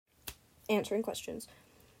answering questions.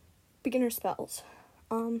 Beginner spells.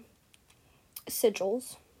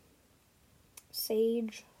 Sigils.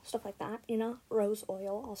 Sage. Stuff like that, you know? Rose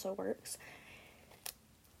oil also works.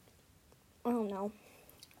 I don't know.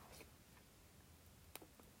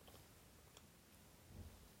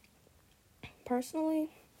 Personally,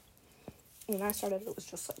 when I started, it was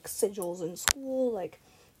just like sigils in school, like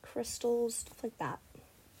crystals, stuff like that.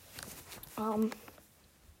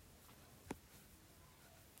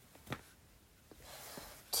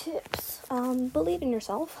 Tips. Believe in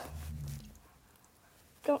yourself.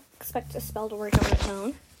 Don't expect a spell to work on its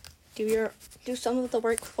own. Do some of the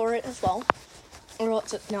work for it as well, or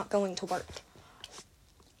else it's not going to work.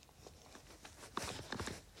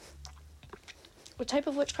 What type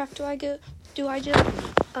of witchcraft do I do?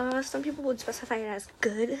 Some people would specify it as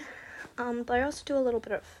good, but I also do a little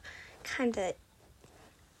bit of kind of,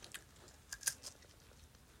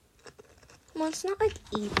 well, it's not like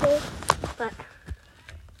evil, but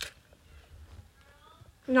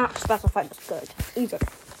not specified as good either.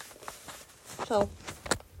 So,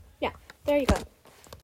 yeah, there you go.